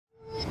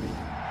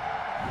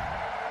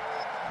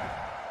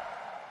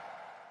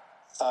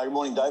Good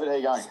morning, David. How are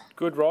you going?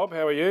 Good, Rob.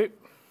 How are you?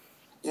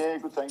 Yeah,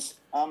 good, thanks.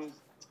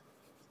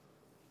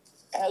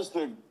 How's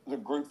the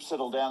group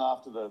settled down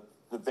after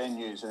the Ben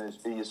news, and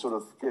are you sort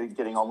of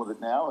getting on with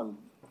it now and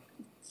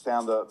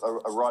found a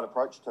right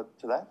approach to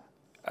that?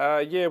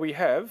 Yeah, we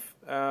have.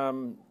 I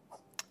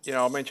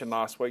mentioned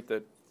last week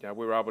that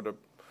we were able to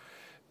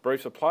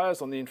brief the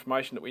players on the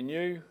information that we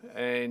knew,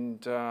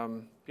 and I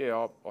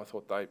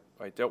thought they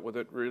dealt with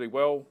it really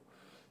well.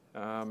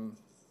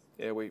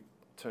 We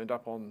turned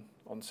up on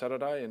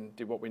Saturday and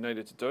did what we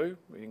needed to do.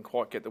 We didn't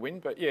quite get the win,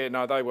 but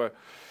they were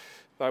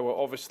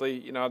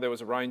obviously, there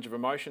was a range of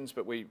emotions,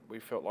 but we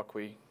felt like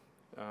we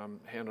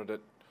handled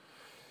it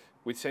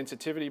with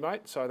sensitivity,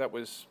 mate. So that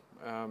was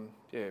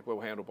well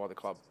handled by the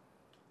club.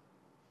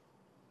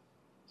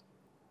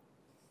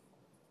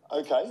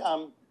 Okay.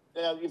 Now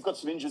you've got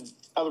some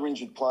other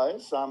injured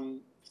players.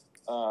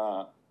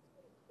 Taran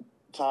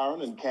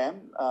and Cam.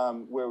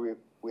 Where are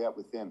we at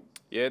with them?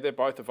 Yeah, they're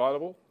both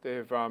available.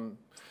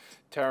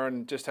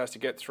 Taran just has to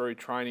get through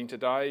training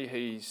today.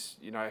 He's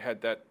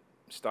had that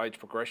stage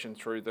progression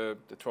through the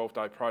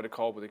 12-day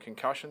protocol with a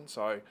concussion.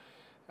 So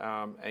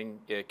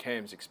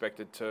Cam's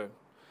expected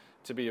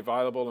to be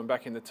available and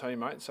back in the team,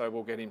 mate. So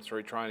we'll get him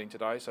through training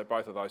today. So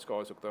both of those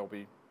guys, they'll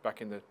be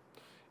back in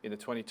the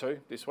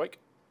 22 this week.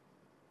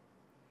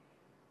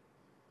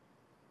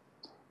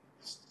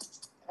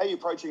 How are you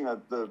approaching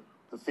the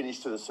finish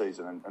to the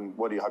season, and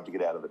what do you hope to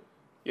get out of it?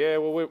 Yeah,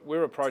 well,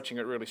 we're approaching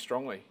it really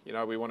strongly.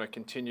 We want to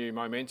continue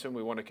momentum.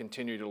 We want to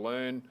continue to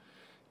learn,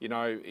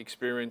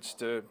 experience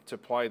to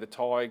play the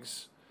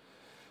Tigers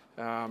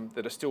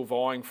that are still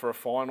vying for a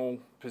final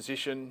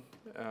position.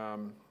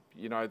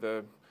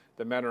 The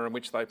manner in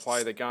which they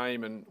play the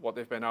game and what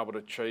they've been able to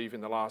achieve in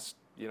the last,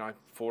 4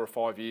 or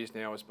 5 years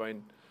now has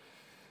been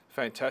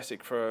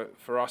fantastic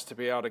for us to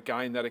be able to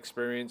gain that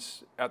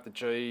experience at the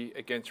G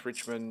against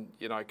Richmond,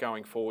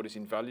 going forward is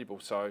invaluable.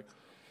 So,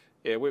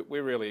 yeah,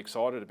 we're really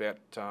excited about,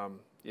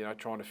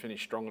 trying to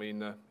finish strongly in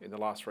the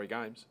last 3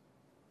 games.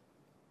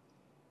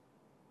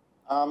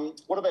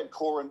 What about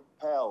Core and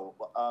Powell?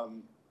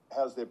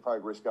 How's their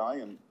progress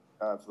going and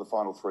for the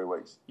final 3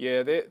 weeks?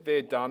 Yeah,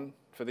 they're done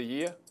for the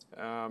year.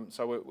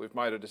 So we've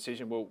made a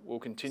decision. We'll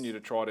continue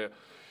to try to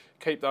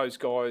keep those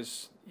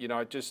guys,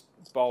 just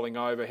bowling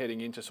over,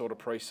 heading into sort of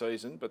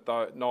pre-season,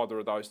 but neither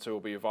of those two will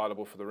be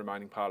available for the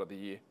remaining part of the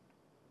year.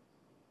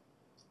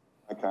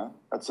 Okay,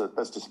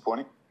 that's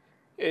disappointing.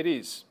 It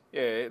is.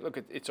 Yeah, look,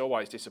 it's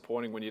always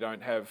disappointing when you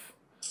don't have,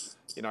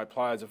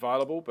 players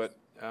available, but,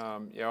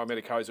 our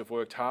medicos have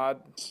worked hard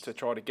to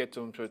try to get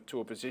them to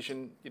a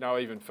position,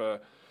 even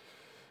for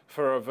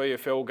a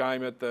VFL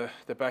game at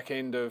the back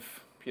end of,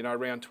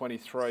 round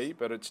 23,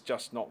 but it's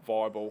just not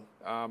viable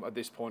at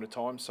this point of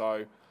time.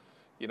 So,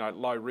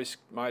 low risk,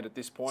 mate, at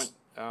this point.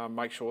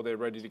 Make sure they're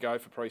ready to go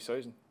for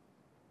pre-season.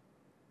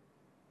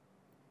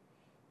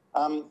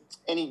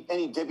 Any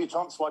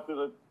debutants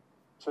likely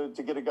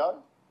to get a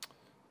go?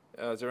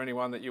 Is there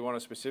anyone that you want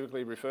to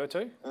specifically refer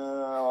to?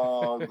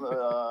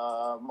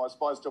 My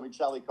spies tell me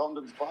Charlie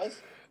Condon's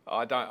place.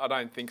 I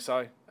don't think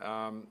so.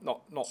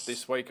 Not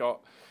this week.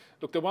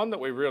 Look, the one that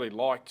we really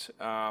liked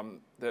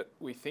that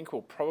we think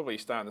will probably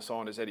stay on the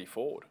side is Eddie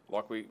Ford.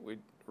 Like we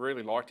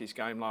really liked his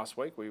game last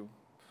week. We were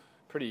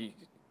pretty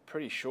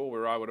sure we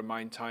were able to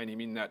maintain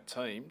him in that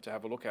team to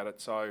have a look at it.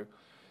 So,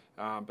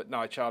 but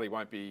no, Charlie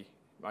won't be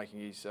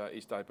making his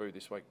debut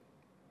this week.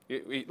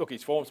 Look,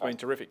 his form's been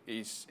terrific.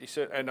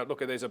 And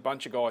look, there's a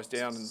bunch of guys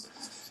down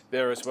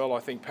there as well.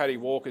 I think Paddy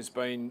Walker's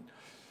been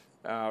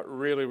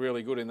really,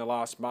 really good in the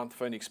last month.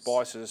 Phoenix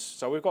Spices.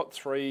 So we've got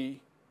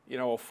 3,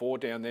 or 4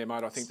 down there,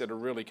 mate. I think that are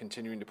really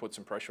continuing to put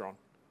some pressure on.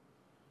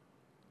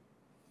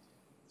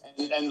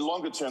 And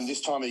longer term, this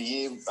time of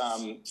year,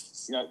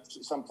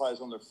 some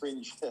players on the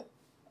fringe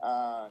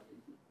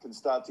can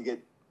start to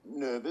get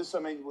nervous.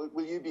 I mean,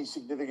 will you be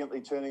significantly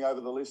turning over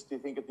the list, do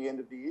you think, at the end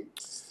of the year?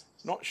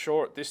 Not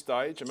sure at this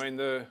stage. I mean,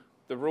 the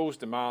rules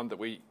demand that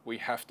we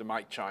have to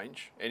make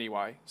change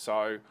anyway.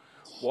 So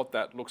what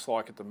that looks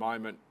like at the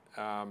moment,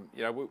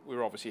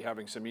 we're obviously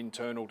having some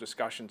internal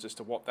discussions as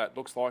to what that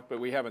looks like, but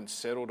we haven't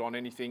settled on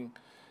anything.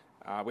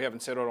 We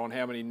haven't settled on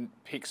how many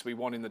picks we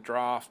want in the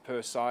draft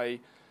per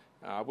se.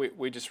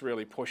 We're just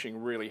really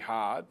pushing really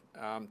hard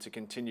to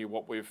continue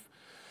what we've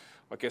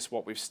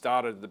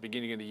started at the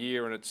beginning of the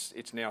year, and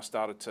it's now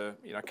started to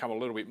come a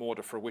little bit more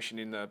to fruition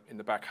in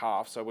the back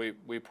half. So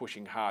we're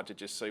pushing hard to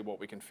just see what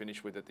we can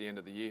finish with at the end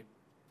of the year.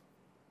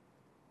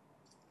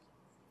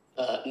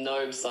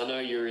 Nobes, I know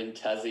you were in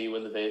Tassie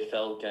when the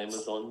VFL game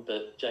was on,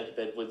 but Jacob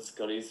Edwards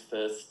got his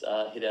first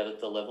hit out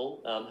at the level.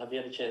 Have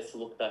you had a chance to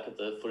look back at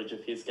the footage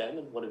of his game,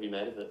 and what have you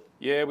made of it?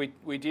 Yeah,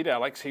 we did,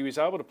 Alex. He was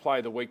able to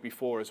play the week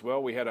before as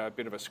well. We had a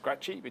bit of a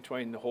scratchy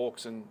between the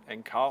Hawks and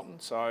Carlton.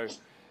 So,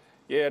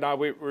 yeah, no,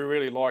 we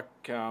really like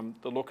the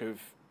look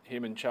of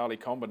him and Charlie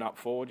Condon up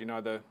forward.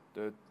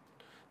 The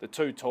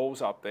 2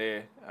 tools up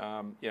there,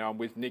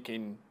 with Nick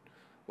in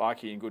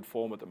Larkey in good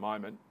form at the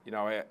moment.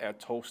 Our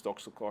tall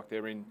stocks look like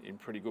they're in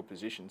pretty good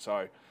position.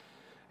 So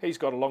he's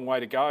got a long way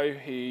to go.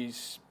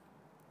 He's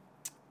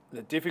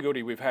The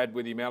difficulty we've had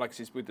with him, Alex,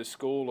 is with the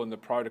school and the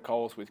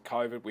protocols with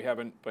COVID. We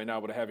haven't been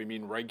able to have him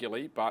in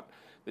regularly, but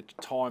the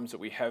times that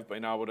we have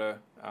been able to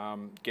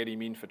get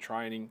him in for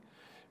training,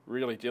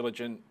 really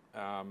diligent,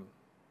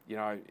 you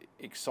know,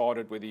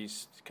 excited with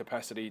his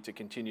capacity to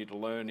continue to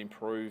learn,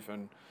 improve,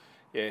 and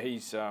yeah,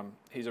 he's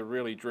a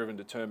really driven,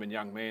 determined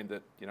young man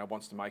that, you know,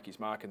 wants to make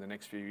his mark in the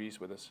next few years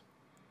with us.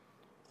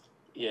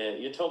 Yeah,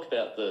 you talk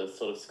about the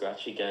sort of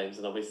scratchy games,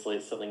 and obviously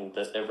it's something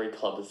that every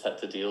club has had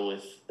to deal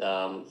with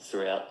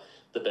throughout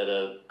the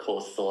better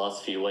course of the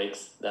last few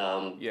weeks.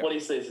 What do you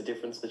see as the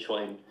difference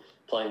between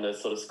playing those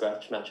sort of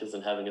scratch matches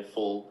and having a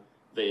full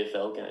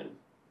VFL game?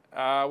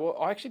 Well,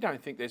 I actually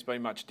don't think there's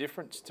been much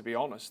difference, to be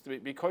honest,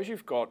 because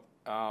you've got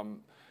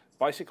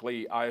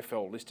basically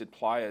AFL-listed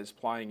players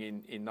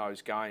playing in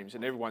those games,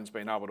 and everyone's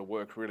been able to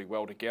work really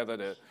well together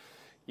to,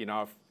 you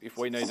know, if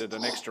we needed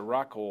an extra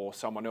ruck or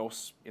someone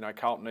else, you know,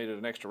 Carlton needed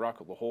an extra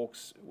ruck or the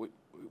Hawks,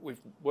 we've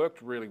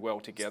worked really well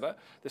together.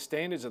 The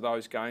standards of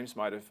those games,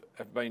 mate,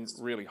 have been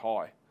really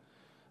high.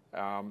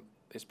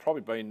 There's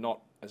probably been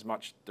not as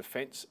much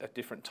defence at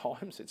different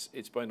times.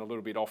 It's been a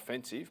little bit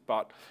offensive,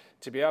 but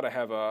to be able to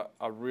have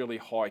a really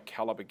high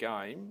calibre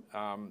game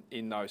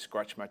in those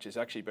scratch matches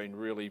has actually been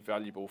really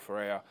valuable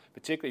for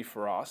particularly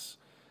for us,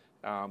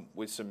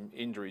 with some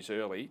injuries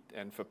early,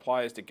 and for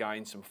players to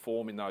gain some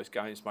form in those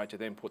games, mate, to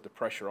then put the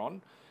pressure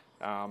on.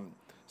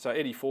 So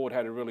Eddie Ford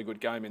had a really good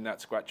game in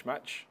that scratch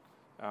match,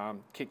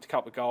 kicked a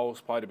couple of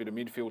goals, played a bit of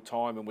midfield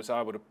time, and was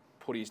able to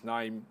put his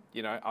name,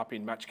 you know, up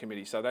in match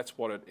committee. So that's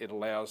what it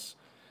allows.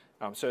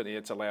 Certainly,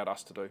 it's allowed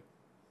us to do.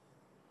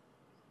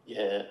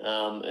 Yeah,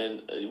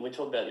 and we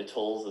talk about your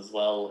tools as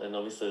well, and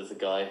obviously there's a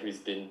guy who's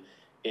been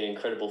in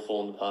incredible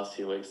form the past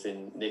few weeks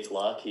in Nick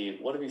Larkey.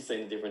 What have you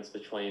seen the difference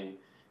between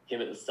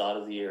him at the start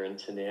of the year and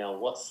to now?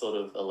 What sort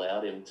of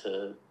allowed him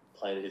to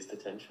play to his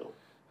potential?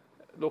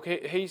 Look,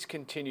 he's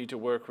continued to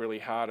work really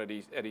hard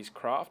at his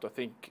craft. I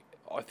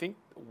think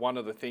one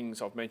of the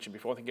things I've mentioned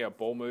before, I think our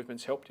ball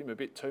movements helped him a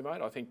bit too,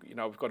 mate. I think, you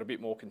know, we've got a bit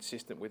more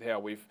consistent with how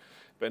we've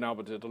been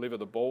able to deliver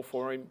the ball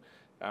for him.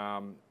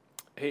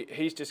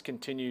 He's just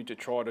continued to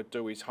try to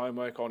do his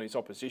homework on his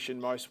opposition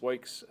most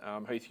weeks.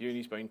 Heath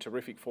Uni's been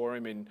terrific for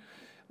him in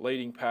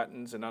leading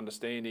patterns and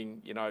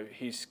understanding, you know,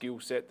 his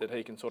skill set that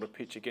he can sort of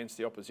pitch against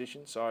the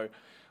opposition. So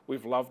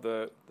we've loved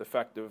the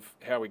fact of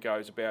how he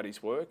goes about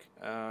his work.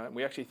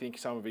 We actually think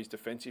some of his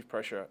defensive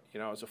pressure, you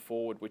know, as a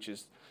forward, which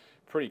is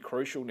pretty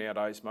crucial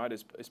nowadays, mate,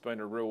 it's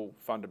been a real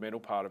fundamental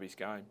part of his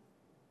game.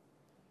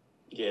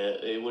 Yeah,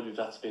 it would have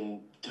just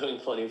been doing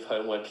plenty of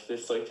homework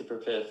this week to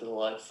prepare for the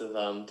likes of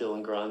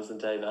Dylan Grimes and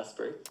Dave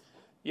Asprey.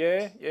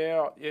 Yeah,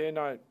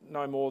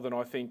 no more than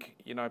I think,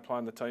 you know,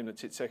 playing the team that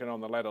sits second on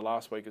the ladder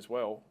last week as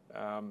well,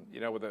 you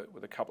know,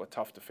 with a couple of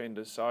tough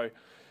defenders. So,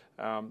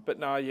 but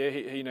no, yeah,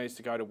 he needs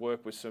to go to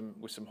work with some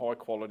high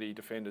quality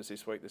defenders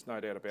this week. There's no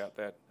doubt about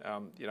that.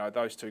 You know,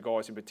 those two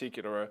guys in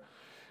particular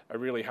are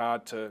really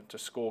hard to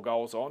score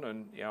goals on,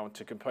 and, you know,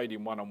 to compete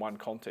in one-on-one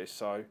contests.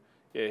 So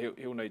yeah,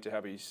 he'll need to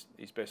have his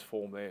best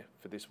form there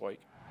for this week.